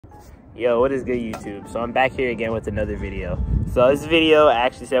Yo, what is good, YouTube? So I'm back here again with another video. So this video I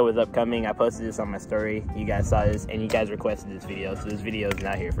actually said was upcoming. I posted this on my story. You guys saw this and you guys requested this video, so this video is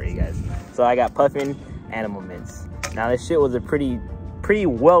now here for you guys. So I got Puffin Animal Mintz. Now this shit was a pretty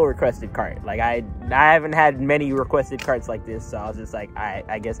well requested cart. Like I haven't had many requested carts like this, so I was just like, alright,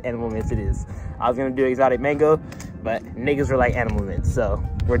 I guess Animal Mintz it is. I was gonna do exotic mango, but niggas were like Animal Mintz, so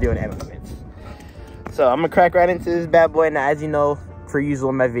we're doing Animal Mintz. So I'm gonna crack right into this bad boy. Now, as you know, per usual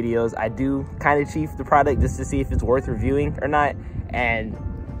in my videos, I do kind of chief the product just to see if it's worth reviewing or not, and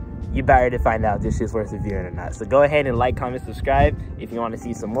you better to find out if this shit's worth reviewing or not. So go ahead and like, comment, subscribe if you want to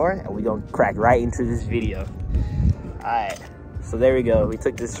see some more, and we're gonna crack right into this video. Alright, so there we go. We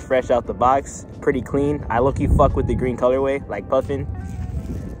took this fresh out the box, pretty clean. I low-key fuck with the green colorway, like Puffin.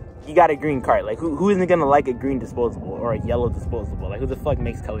 You got a green cart. Like who isn't gonna like a green disposable or a yellow disposable? Like who the fuck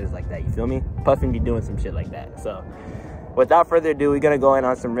makes colors like that? You feel me? Puffin be doing some shit like that. So without further ado, we're gonna go in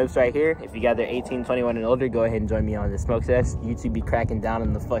on some rips right here. If you guys are 18, 21 and older, go ahead and join me on the smoke test. YouTube be cracking down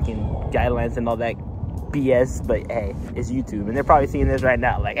on the fucking guidelines and all that BS, but hey, it's YouTube and they're probably seeing this right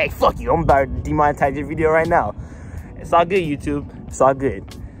now. Like, hey, fuck you, I'm about to demonetize your video right now. It's all good, YouTube. It's all good.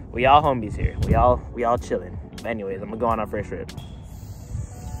 We all homies here. We all chilling. But anyways, I'm gonna go on our first rip.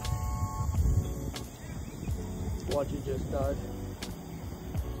 Watch it just start.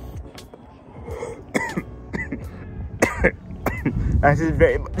 That's just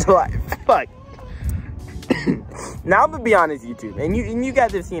very much alive. Fuck. Now I'm gonna be honest, YouTube, and you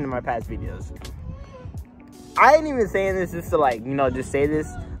guys have seen in my past videos. I ain't even saying this just to, like, you know, just say this,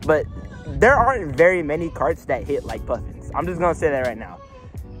 but there aren't very many carts that hit like Puffins. I'm just gonna say that right now.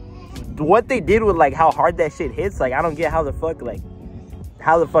 What they did with, like, how hard that shit hits, like, I don't get how the fuck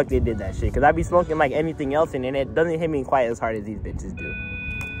they did that shit. Cause I be smoking like anything else and it doesn't hit me quite as hard as these bitches do.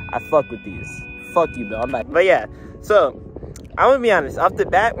 I fuck with these. Fuck you, Bill. I'm like, but yeah. So I'm gonna be honest. Off the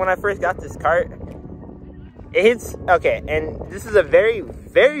bat, when I first got this cart, it hits okay. And this is a very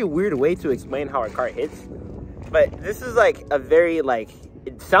weird way to explain how a cart hits. But this is like a very, like,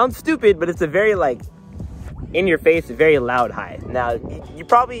 it sounds stupid, but it's a very, like, in your face, very loud high. Now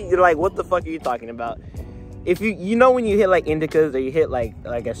you're like, what the fuck are you talking about? If you know when you hit like indicas or you hit like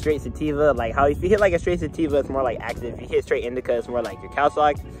a straight sativa, like how if you hit like a straight sativa, it's more like active. If you hit straight indica, it's more like your cow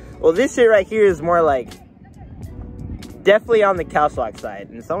sock. Well, this shit right here is more like definitely on the cow sock side.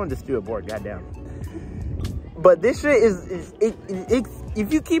 And someone just threw a board, goddamn. But this shit is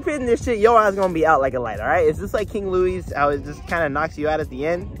if you keep hitting this shit, your ass gonna be out like a light. All right, it's just like King Louis, how it just kind of knocks you out at the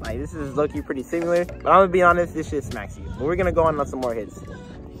end. Like this is low-key pretty similar. But I'm gonna be honest, this shit smacks you. But we're gonna go on some more hits.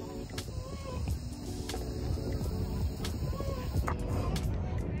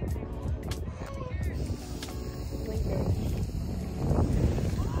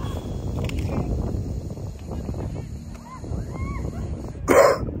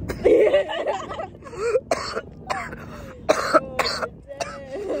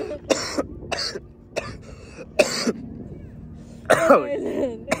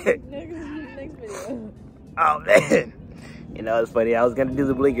 Next video. Oh man, you know it's funny. I was gonna do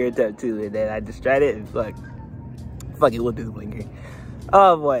the blinker attempt too, and then I just tried it and fuck it, we'll do the blinker.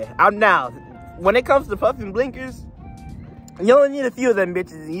 Oh boy, now when it comes to Puffin blinkers, you only need a few of them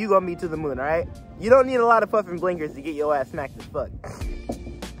bitches, and you gonna be to the moon. All right, you don't need a lot of Puffin blinkers to get your ass smacked as fuck.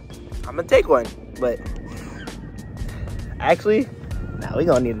 I'm gonna take one, but actually, nah, we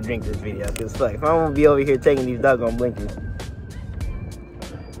gonna need to drink this video because fuck, if I'm gonna be over here taking these doggone blinkers.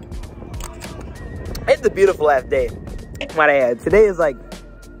 It's a beautiful ass day. What I had today is like,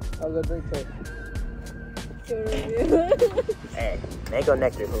 How's that drink taste? hey, mango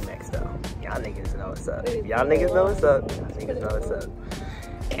nectar, who next though? Y'all niggas know what's up. Y'all niggas know what's up. Niggas know what's up.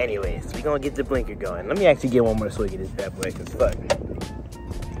 Anyways, we gonna get the blinker going. Let me actually get one more swig of this bad boy, cause fuck.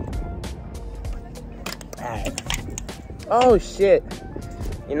 Alright. Oh shit.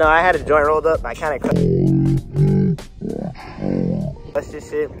 You know, I had a joint rolled up. I kind of that's this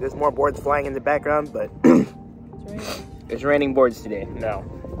shit. There's more boards flying in the background, but it's raining boards today. No.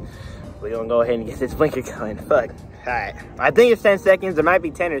 We're gonna go ahead and get this blinker going. Fuck. Alright. I think it's 10 seconds. It might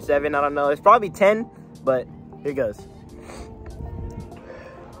be 10 or 7. I don't know. It's probably 10, but here goes.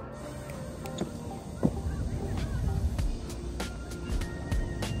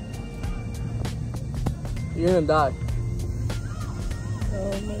 You're gonna die.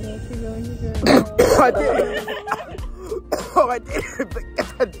 Oh my god, keep going. I did it. Oh, I did it. But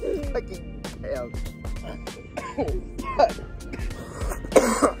god fucking damn.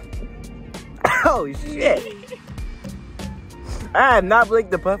 Oh shit. I have not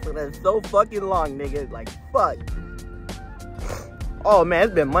blinked the Puffin in so fucking long, nigga. Like, fuck. Oh man,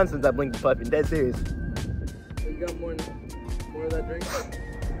 it's been months since I blinked the Puffin. Dead serious. You got more of that drink?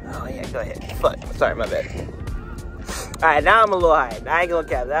 Oh yeah, go ahead. Fuck. Sorry, my bad. Alright, now I'm a little high. I ain't gonna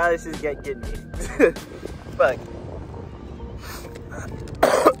cap. Now this is getting me. Fuck.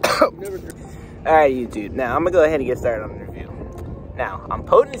 Alright, YouTube. Now I'm gonna go ahead and get started on the review. Now, on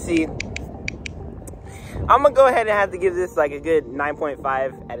potency, I'm gonna go ahead and have to give this like a good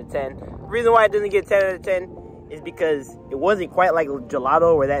 9.5 out of 10. The reason why it doesn't get 10 out of 10 is because it wasn't quite like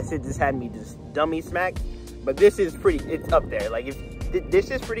gelato where that shit just had me just dummy smacked. But this is pretty, it's up there. Like, this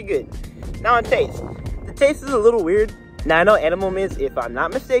is pretty good. Now on taste. The taste is a little weird. Now I know Animal Mints, if I'm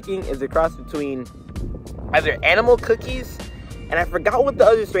not mistaken, is a cross between either animal cookies, and I forgot what the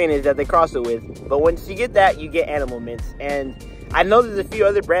other strain is that they cross it with. But once you get that, you get Animal Mints. And I know there's a few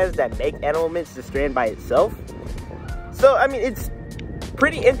other brands that make Animal Mints the strain by itself. So, I mean, it's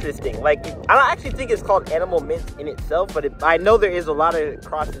pretty interesting. Like, I don't actually think it's called Animal Mints in itself, but I know there is a lot of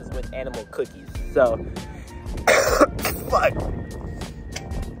crosses with animal cookies. So, fuck.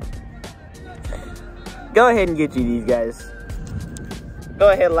 Go ahead and get you these guys. Go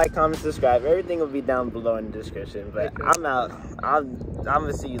ahead, like, comment, subscribe. Everything will be down below in the description. But I'm out. I'm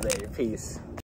gonna see you later. Peace.